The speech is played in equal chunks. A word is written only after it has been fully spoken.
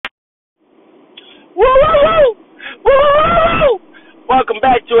Woo, woo, woo! Woo, woo, woo! Welcome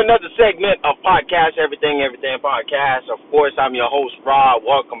back to another segment of Podcast Everything Podcast. Of course, I'm your host, Rob.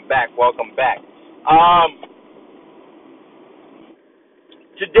 Welcome back, welcome back.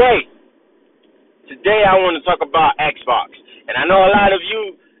 Today, I want to talk about Xbox. And I know a lot of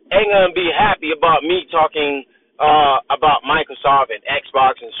you ain't going to be happy about me talking about Microsoft and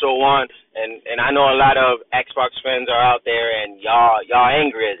Xbox and so on. And I know a lot of Xbox fans are out there and y'all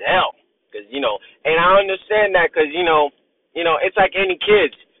angry as hell. And I understand that because, it's like any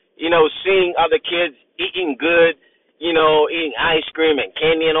kids, seeing other kids eating good, eating ice cream and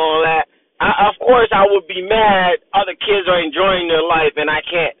candy and all that. Of course, I would be mad other kids are enjoying their life and I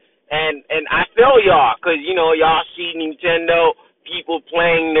can't. And I feel y'all because, y'all see Nintendo people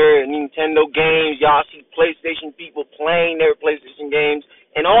playing their Nintendo games. Y'all see PlayStation people playing their PlayStation games.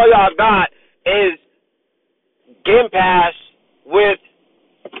 And all y'all got is Game Pass with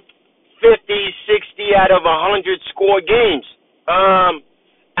 50, 60 out of 100 score games.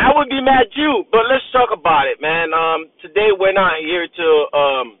 I would be mad too, but let's talk about it, man. Today we're not here to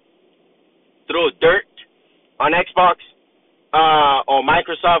throw dirt on Xbox or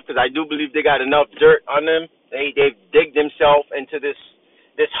Microsoft because I do believe they got enough dirt on them. They've digged themselves into this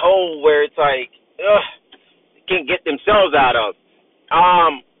hole where it's like, they can't get themselves out of.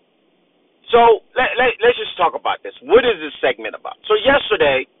 So let's just talk about this. What is this segment about? So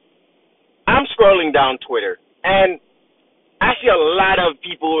yesterday, I'm scrolling down Twitter, and I see a lot of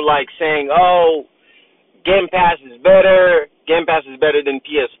people like saying, "Oh, Game Pass is better. Game Pass is better than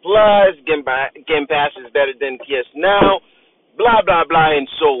PS Plus. Game Pass is better than PS Now." Blah blah blah, and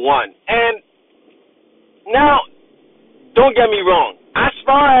so on. And now, don't get me wrong. As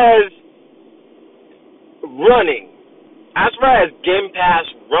far as Game Pass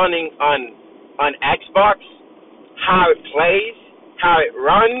running on Xbox, how it plays, how it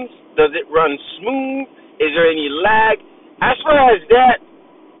runs. Does it run smooth? Is there any lag? As far as that,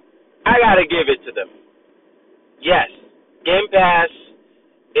 I gotta give it to them. Yes, Game Pass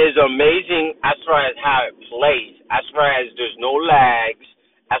is amazing as far as how it plays. As far as there's no lags.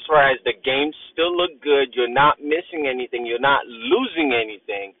 As far as the games still look good. You're not missing anything. You're not losing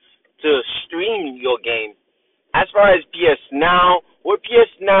anything to stream your game. As far as PS Now,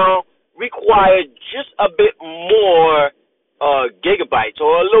 PS Now required just a bit more gigabytes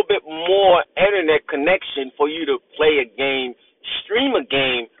or a little bit more internet connection for you to play a game, stream a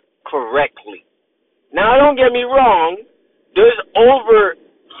game correctly. Now, don't get me wrong, there's over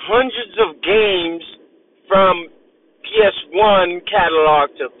hundreds of games from PS1 catalog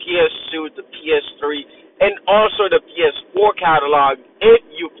to PS2 to PS3 and also the PS4 catalog if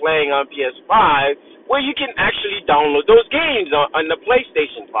you're playing on PS5 where you can actually download those games on the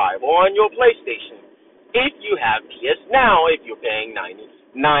PlayStation 5 or on your PlayStation. If you have PS Now, if you're paying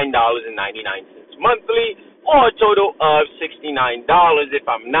 $99.99 monthly, or a total of $69, if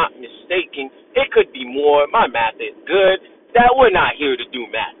I'm not mistaken. It could be more. My math is good. That we're not here to do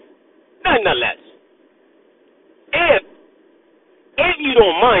math. Nonetheless, if you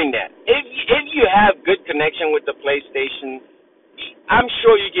don't mind that, if you have good connection with the PlayStation, I'm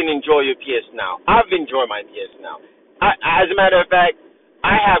sure you can enjoy your PS Now. I've enjoyed my PS Now. As a matter of fact,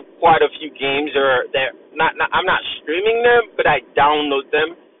 I have quite a few games I'm not streaming them, but I download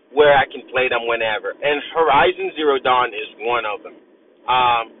them where I can play them whenever. And Horizon Zero Dawn is one of them.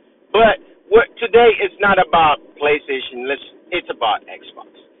 But today it's not about PlayStation. It's about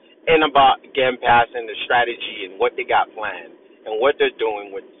Xbox and about Game Pass and the strategy and what they got planned and what they're doing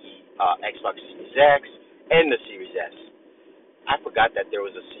with the Xbox Series X and the Series S. I forgot that there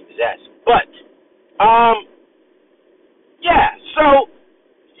was a Series S, but yeah. So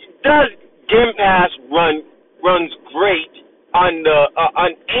does Game Pass runs great on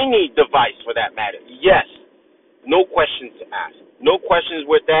any device for that matter? Yes. No questions to ask. No questions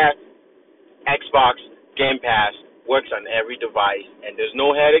with that. Xbox Game Pass works on every device and there's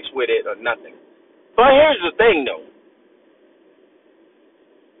no headaches with it or nothing. But here's the thing though.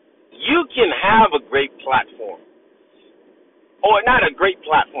 You can have a great platform. Or not a great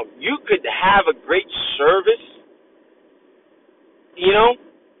platform. You could have a great service,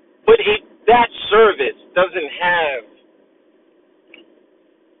 but if that service doesn't have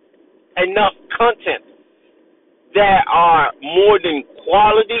enough content that are more than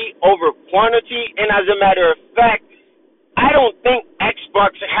quality over quantity, and as a matter of fact, I don't think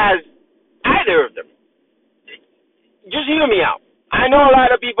Xbox has either of them. Just hear me out. I know a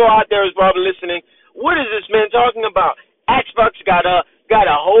lot of people out there is probably listening. What is this man talking about? Xbox got a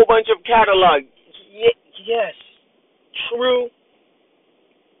whole bunch of catalog. Yes, true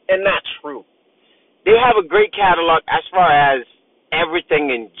and not true. They have a great catalog as far as everything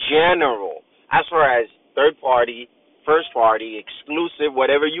in general. as far as third party, first party, exclusive,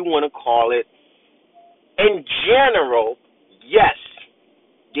 whatever you want to call it, in general, yes,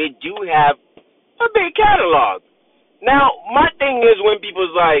 they do have a big catalog. Now, my thing is when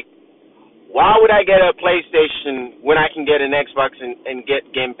people's like, why would I get a PlayStation when I can get an Xbox and get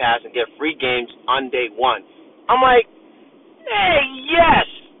Game Pass and get free games on day one? I'm like, hey, yes.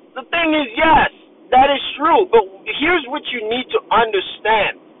 The thing is, yes, that is true. But here's what you need to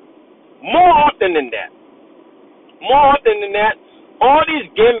understand. More often than that, all these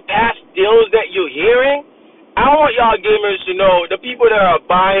Game Pass deals that you're hearing, I want y'all gamers to know, the people that are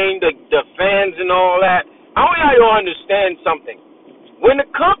buying, the fans and all that, I want y'all to understand something. When a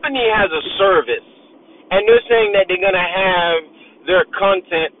company has a service and they're saying that they're going to have their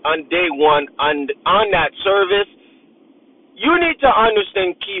content on day one on that service, you need to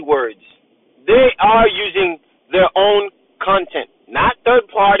understand keywords. They are using their own content, not third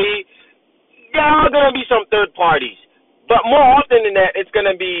party. There are going to be some third parties, but more often than that, it's going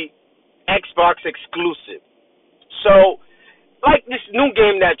to be Xbox exclusive. So, like this new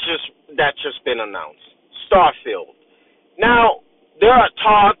game that's just been announced, Starfield. Now, there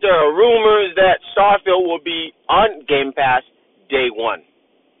are rumors that Starfield will be on Game Pass day one,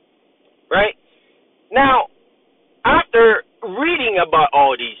 right? Now, after reading about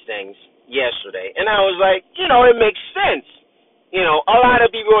all these things yesterday, and I was like, it makes sense. A lot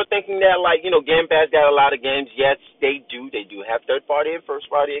of people are thinking that, like, Game Pass got a lot of games. Yes, they do. They do have third-party and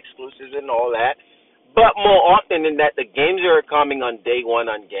first-party exclusives and all that. But more often than that, the games that are coming on day one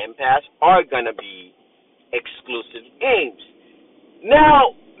on Game Pass are going to be exclusive games.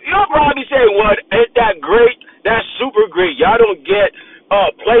 Now, you'll probably say, what, ain't that great? That's super great. Y'all don't get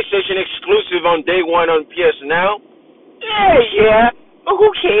PlayStation exclusive on day one on PS Now? Yeah. But who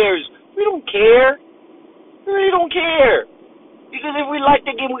cares? We don't care. We really don't care. Because if we like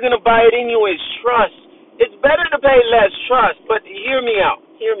the game, we're going to buy it anyways. Trust. It's better to pay less. Trust. But hear me out.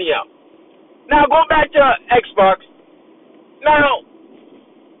 Now, go back to Xbox. Now,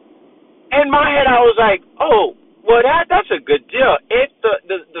 in my head, I was like, oh, well, that's a good deal. If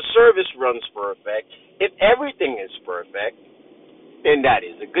the service runs perfect, if everything is perfect, then that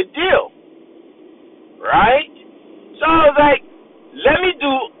is a good deal. Right? So I was like, let me do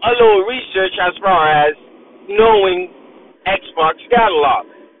a little research as far as knowing Xbox catalog.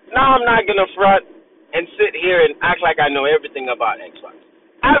 Now I'm not going to front and sit here and act like I know everything about Xbox.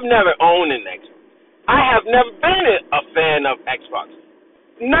 I've never owned an Xbox. I have never been a fan of Xbox.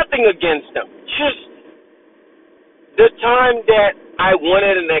 Nothing against them. Just the time that I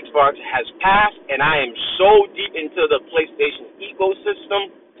wanted an Xbox has passed, and I am so deep into the PlayStation ecosystem,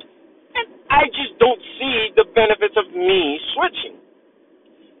 and I just don't see the benefits of me switching.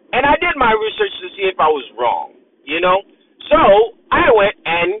 And I did my research to see if I was wrong, So I went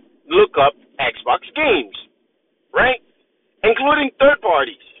and looked up Xbox games, right? Including third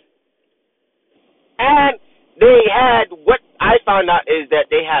parties. And what I found out is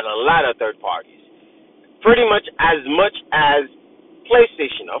that they had a lot of third parties. Pretty much as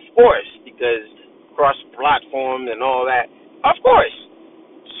PlayStation, of course, because cross-platform and all that, of course.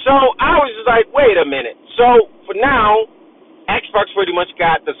 So I was just like, wait a minute. So for now, Xbox pretty much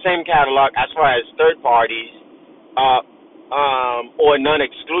got the same catalog as far as third parties or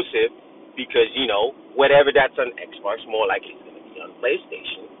non-exclusive, because, whatever that's on Xbox, more likely it's going to be on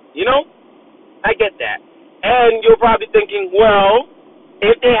PlayStation. I get that. And you're probably thinking, well,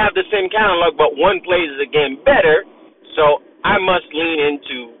 if they have the same catalog but one plays the game better, so I must lean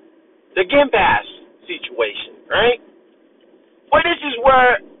into the Game Pass situation, right? But this is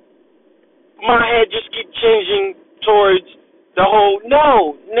where my head just keeps changing towards the whole,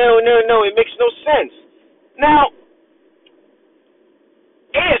 no, it makes no sense. Now,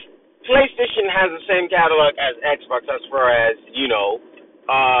 if PlayStation has the same catalog as Xbox as far as,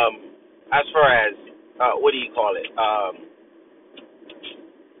 what do you call it?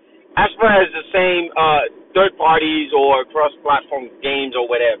 As far as the same third parties or cross-platform games or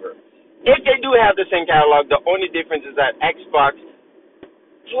whatever, if they do have the same catalog, the only difference is that Xbox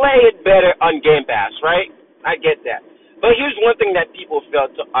play it better on Game Pass, right? I get that. But here's one thing that people fail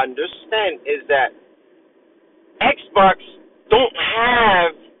to understand is that Xbox don't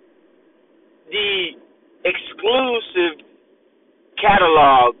have the exclusive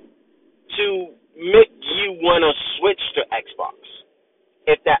catalog to make you want to switch to Xbox,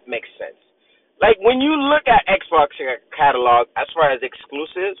 if that makes sense. Like, when you look at Xbox catalog as far as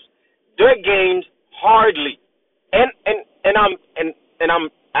exclusives, their games hardly, and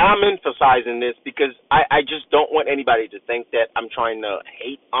I'm emphasizing this because I just don't want anybody to think that I'm trying to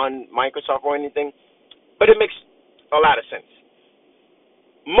hate on Microsoft or anything, but it makes a lot of sense.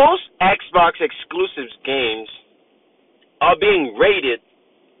 Most Xbox exclusives games are being rated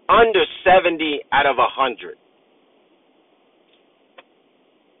under 70 out of 100.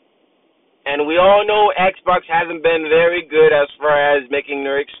 And we all know Xbox hasn't been very good as far as making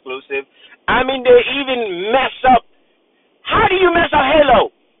their exclusive. I mean, they even mess up. How do you mess up Halo?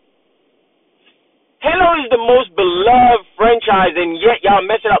 Halo is the most beloved franchise, and yet y'all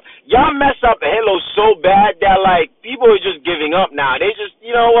mess it up. Y'all mess up Halo so bad that, like, people are just giving up now. They just,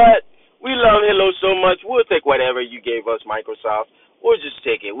 you know what? We love Halo so much, we'll take whatever you gave us, Microsoft. We'll just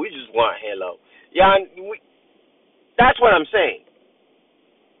take it. We just want Halo. Yeah, that's what I'm saying.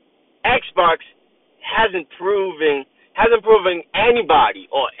 Xbox hasn't proven anybody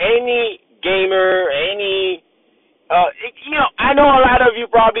or any gamer, I know a lot of you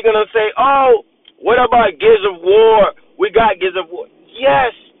probably gonna say, "Oh, what about Gears of War? We got Gears of War."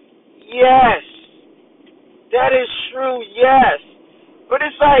 Yes, yes, that is true. Yes, but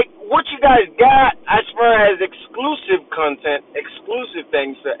it's like what you guys got as far as exclusive content, exclusive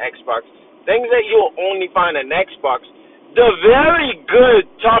things to Xbox, things that you'll only find on Xbox. The very good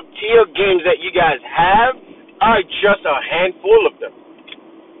top tier games that you guys have are just a handful of them.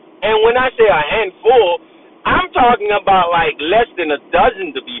 And when I say a handful, I'm talking about like less than a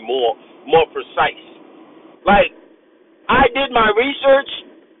dozen to be more precise. Like, I did my research,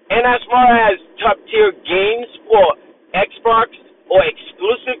 and as far as top tier games for Xbox or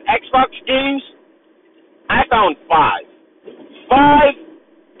exclusive Xbox games, I found five. Five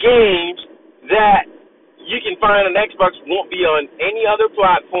games that you can find on Xbox won't be on any other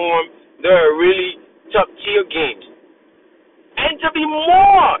platform. They're really top tier games. And to be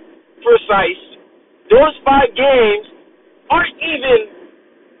more precise, those five games aren't even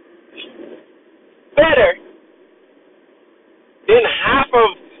better than half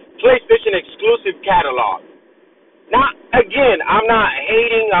of PlayStation exclusive catalog. Now, again, I'm not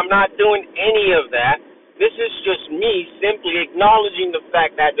hating, I'm not doing any of that. This is just me simply acknowledging the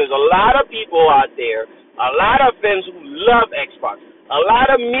fact that there's a lot of people out there, a lot of fans who love Xbox, a lot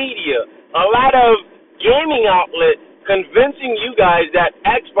of media, a lot of gaming outlets convincing you guys that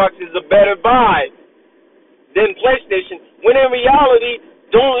Xbox is a better buy than PlayStation, when in reality,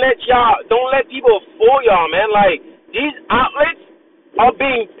 don't let people fool y'all, man. Like, these outlets are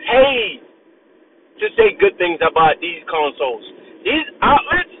being paid to say good things about these consoles. These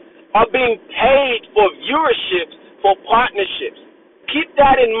outlets are being paid for viewerships, for partnerships. Keep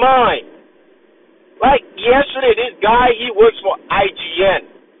that in mind. Like yesterday, this guy, he works for IGN.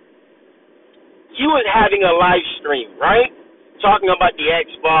 He was having a live stream, right? Talking about the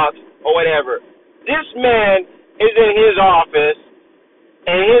Xbox or whatever. This man is in his office,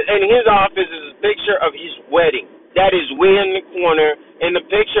 and his office is a picture of his wedding. That is way in the corner, in the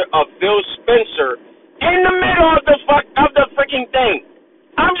picture of Phil Spencer in the middle of the freaking thing.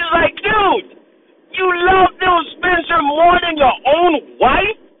 I'm just like, dude, you love Phil Spencer more than your own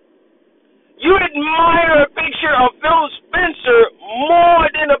wife? You admire a picture of Phil Spencer more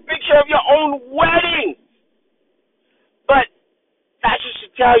than a picture of your own wedding. But that's just to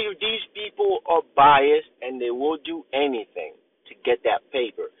tell you, these people are biased and they will do anything to get that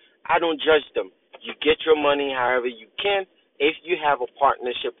paper. I don't judge them. You get your money however you can. If you have a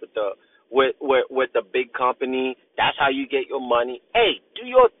partnership with the big company, that's how you get your money. Hey, do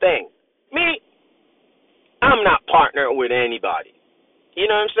your thing. Me, I'm not partnering with anybody. You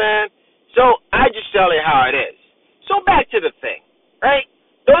know what I'm saying? So I just tell it how it is. So back to the thing, right?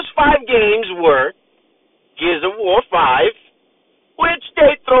 Those five games were Gears of War 5, which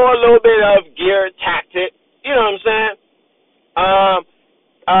they throw a little bit of gear tactic. You know what I'm saying?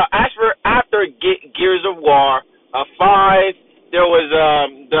 As for after Gears of War 5, there was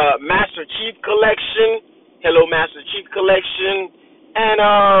the Master Chief Collection, Hello Master Chief Collection, and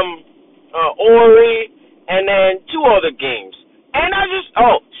Ori, and then two other games. And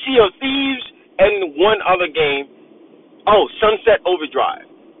Sea of Thieves, and one other game. Sunset Overdrive.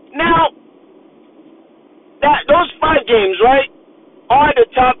 Now, those five games, right, are the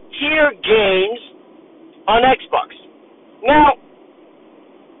top tier games on Xbox. Now,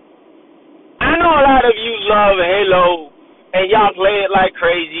 I know a lot of you love Halo, and y'all play it like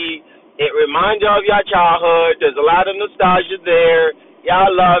crazy. It reminds you of your childhood. There's a lot of nostalgia there.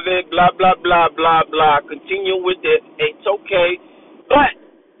 Y'all love it, blah, blah, blah, blah, blah. Continue with it. It's okay. But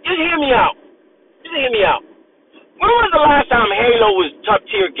just hear me out. When was the last time Halo was top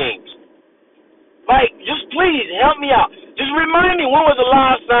tier games? Like, just please help me out. Just remind me, when was the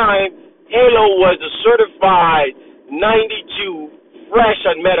last time Halo was a certified 92 fresh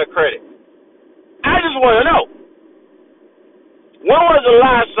on Metacritic? I just want to know. When was the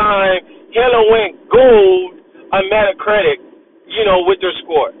last time Halo went gold on Metacritic? with their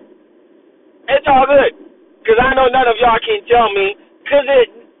score. It's all good. Because I know none of y'all can tell me, because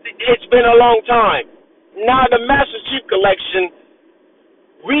it's been a long time. Now, the Master Chief Collection,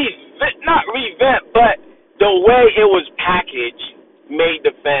 not revamp, but the way it was packaged made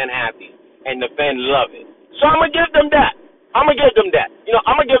the fan happy. And the fan loved it. So I'm going to give them that. I'm going to give them that.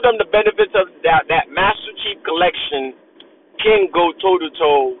 I'm going to give them the benefits of that Master Chief Collection can go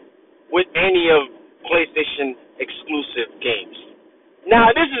toe-to-toe with any of PlayStation exclusive games.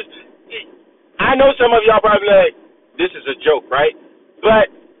 Now, I know some of y'all probably like, this is a joke, right? But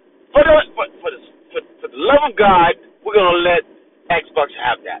for the love of God, we're going to let Xbox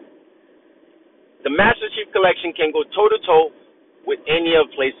have that. The Master Chief Collection can go toe-to-toe with any of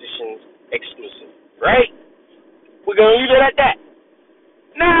PlayStation's exclusive, right? We're going to leave it at that.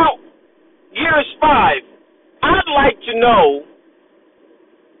 Now, Gears 5, I'd like to know,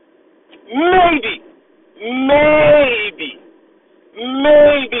 maybe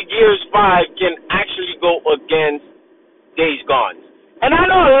Gears 5 can actually go against Days Gone. And I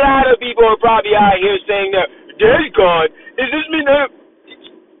know a lot of people are probably out here saying that, Days Gone, does this mean that?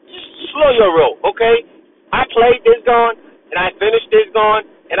 Just slow your roll, okay? I played Days Gone, and I finished Days Gone,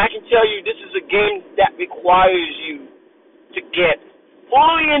 and I can tell you this is a game that requires you to get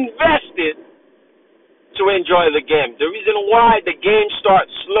fully invested to enjoy the game. The reason why the game starts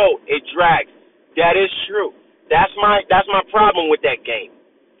slow, it drags. That is true. That's my problem with that game.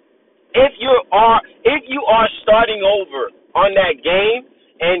 If you are starting over on that game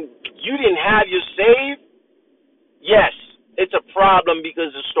and you didn't have your save, yes, it's a problem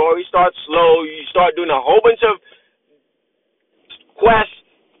because the story starts slow. You start doing a whole bunch of quests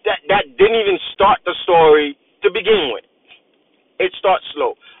that didn't even start the story to begin with. It starts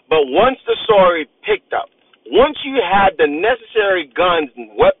slow. But once the story picked up, once you had the necessary guns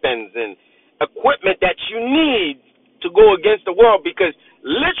and weapons and equipment that you need to go against the world, because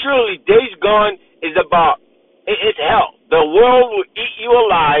literally Days Gone is about, it's hell. The world will eat you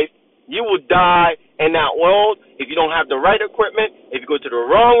alive. You will die in that world if you don't have the right equipment, if you go to the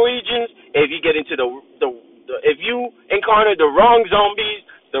wrong regions, if you get into if you encounter the wrong zombies,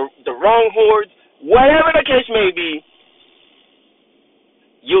 the wrong hordes, whatever the case may be,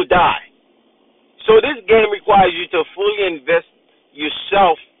 you'll die. So this game requires you to fully invest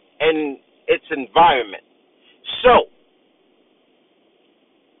yourself in its environment. So,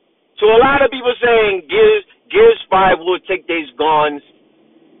 to a lot of people saying Gears 5 will take Days Gone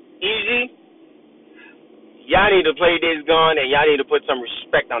easy, y'all need to play Days Gone and y'all need to put some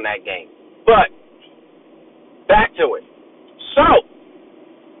respect on that game. But, back to it. So,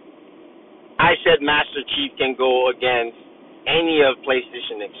 I said Master Chief can go against any of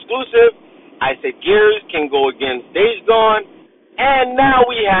PlayStation exclusive. I said Gears can go against Days Gone. And now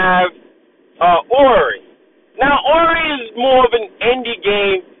we have Ori. Now, Ori is more of an indie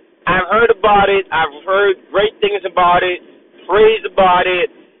game. I've heard about it. I've heard great things about it, praise about it,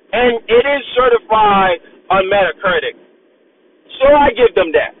 and it is certified on Metacritic. So I give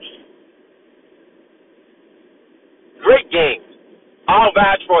them that. Great game. I'll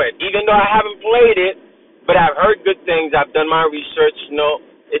vouch for it, even though I haven't played it, but I've heard good things. I've done my research.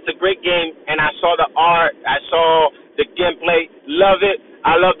 It's a great game, and I saw the art. I saw the gameplay. Love it.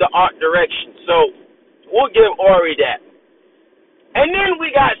 I love the art direction. So we'll give Ori that. And then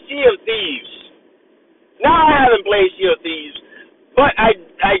we got Sea of Thieves. Now, I haven't played Sea of Thieves, but I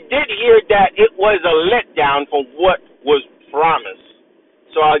did hear that it was a letdown from what was promised.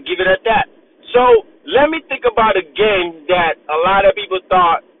 So I'll give it at that. So let me think about a game that a lot of people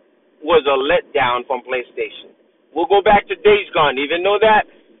thought was a letdown from PlayStation. We'll go back to Days Gone, even though that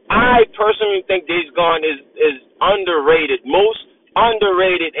I personally think Days Gone is underrated, most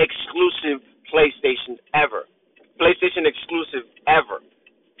underrated exclusive PlayStation exclusive ever.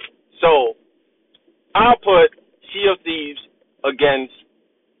 So I'll put Sea of Thieves against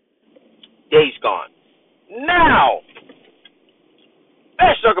Days Gone. Now,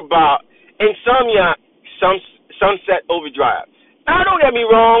 let's talk about Insomniac Sunset Overdrive. Now, don't get me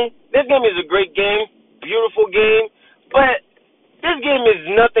wrong, this game is a great game, beautiful game, but this game is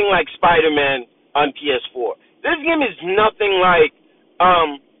nothing like Spider-Man on PS4. This game is nothing like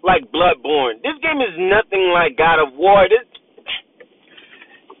Bloodborne. This game is nothing like God of War.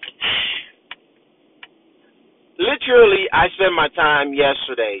 Literally, I spent my time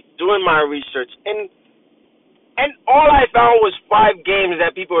yesterday doing my research, and all I found was 5 games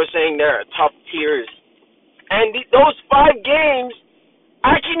that people are saying they're top tiers. And those 5 games,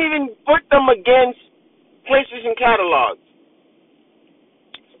 I can't even put them against PlayStation catalog.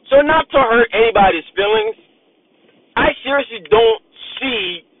 So not to hurt anybody's feelings, I seriously don't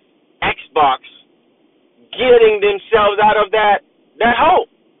see Xbox getting themselves out of that hole,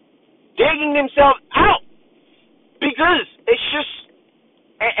 digging themselves out, because it's just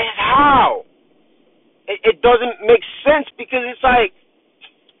how it doesn't make sense, because it's like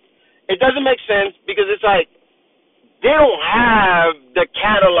it doesn't make sense because it's like they don't have the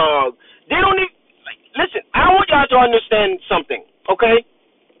catalog. They don't even listen. I want y'all to understand something, okay?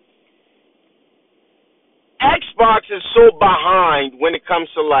 Xbox is so behind when it comes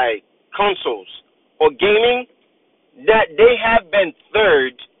to like consoles or gaming that they have been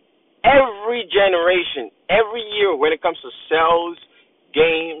third every generation, every year when it comes to sales,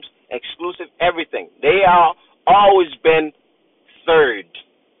 games, exclusive, everything. They are always been third.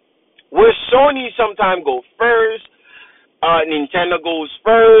 Where Sony sometimes go first, Nintendo goes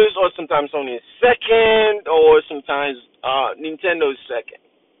first, or sometimes Sony is second, or sometimes Nintendo is second.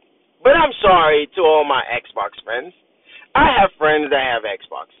 But I'm sorry to all my Xbox friends. I have friends that have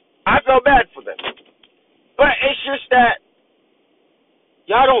Xbox. I feel bad for them. But it's just that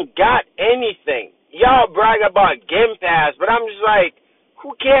y'all don't got anything. Y'all brag about Game Pass, but I'm just like,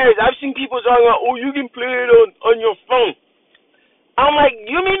 who cares? I've seen people talking about, oh, you can play it on your phone. I'm like,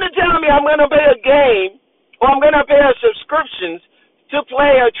 you mean to tell me I'm going to pay a game, or I'm going to pay a subscriptions to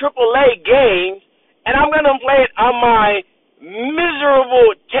play a AAA game, and I'm going to play it on my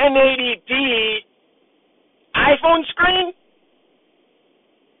miserable 1080p iPhone screen?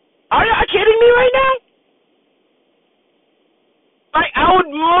 Are y'all kidding me right now? Like, I would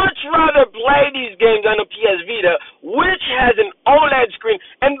much rather play these games on a PS Vita, which has an OLED screen.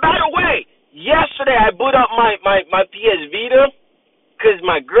 And by the way, yesterday I boot up my PS Vita because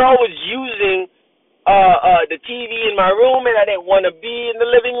my girl was using the TV in my room, and I didn't want to be in the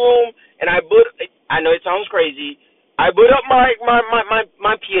living room. And I know it sounds crazy. I boot up my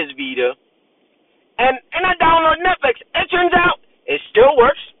PS Vita, and I download Netflix. It turns out it still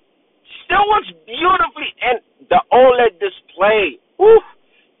works beautifully, and the OLED display. Whew,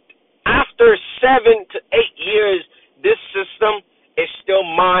 after 7 to 8 years, this system is still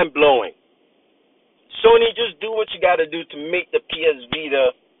mind blowing. Sony, just do what you got to do to make the PS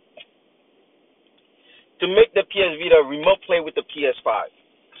Vita remote play with the PS5.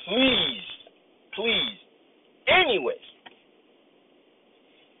 Please. Anyways,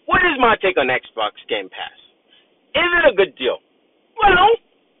 what is my take on Xbox Game Pass? Is it a good deal? Well,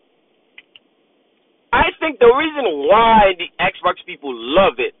 I think the reason why the Xbox people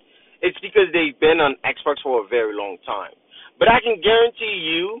love it is because they've been on Xbox for a very long time. But I can guarantee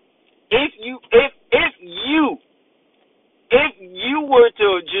you, if you were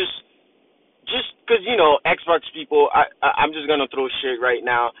to just because Xbox people, I'm just gonna throw shit right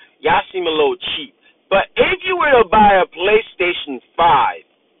now. Y'all seem a little cheap. But if you were to buy a PlayStation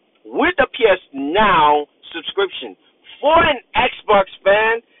 5 with a PS Now subscription for an Xbox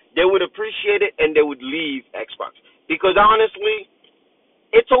fan, they would appreciate it and they would leave Xbox. Because honestly,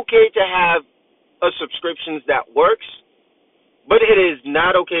 it's okay to have a subscription that works, but it is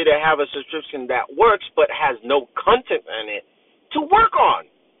not okay to have a subscription that works but has no content in it to work on.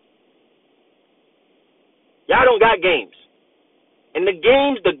 Y'all don't got games. And the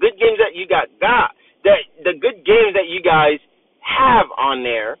good games that you the good games that you guys have on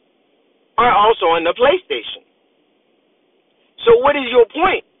there are also on the PlayStation. So what is your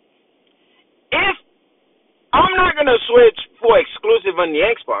point? If I'm not going to switch for exclusive on the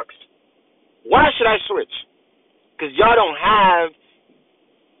Xbox, why should I switch? Because y'all don't have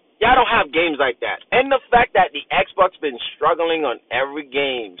games like that. And the fact that the Xbox been struggling on every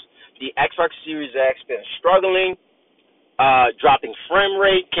game. The Xbox Series X been struggling, dropping frame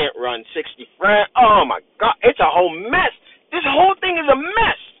rate, can't run 60 frames. Oh my God, it's a whole mess. This whole thing is a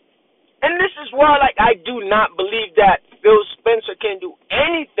mess. And this is why, I do not believe that Phil Spencer can do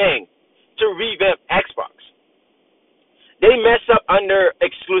anything to revamp Xbox. They mess up under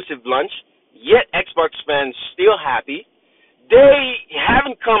exclusive launch, yet Xbox fans still happy. They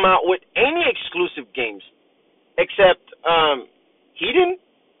haven't come out with any exclusive games except Hedon.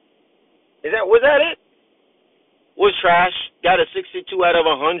 Was that it? Was trash. Got a 62 out of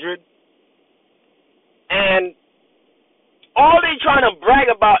 100. And all they trying to brag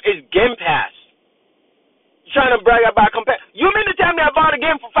about is Game Pass. Trying to brag about You mean to tell me I bought a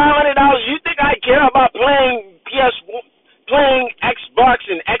game for $500? You think I care about playing Xbox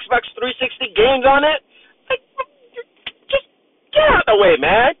and Xbox 360 games on it? Just get out the way,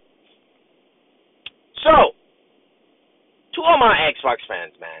 man. So, to all my Xbox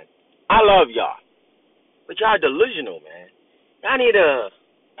fans, man, I love y'all, but y'all delusional, man. Y'all need to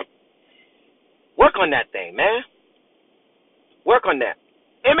work on that thing, man. Work on that.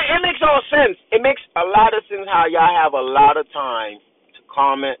 It makes all sense. It makes a lot of sense how y'all have a lot of time to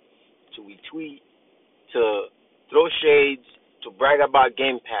comment, to retweet, to to throw shades, to brag about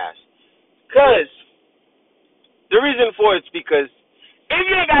Game Pass. Because the reason for it's because if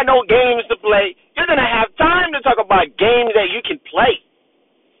you ain't got no games to play, you're going to have time to talk about games that you can play.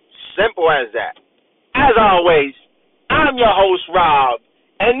 Simple as that. As always, I'm your host, Rob,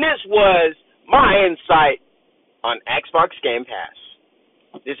 and this was my insight on Xbox Game Pass.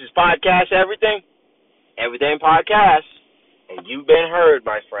 This is Podcast Everything, Everything Podcast, and you've been heard,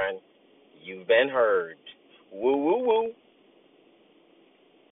 my friend. You've been heard. Woo, woo, woo.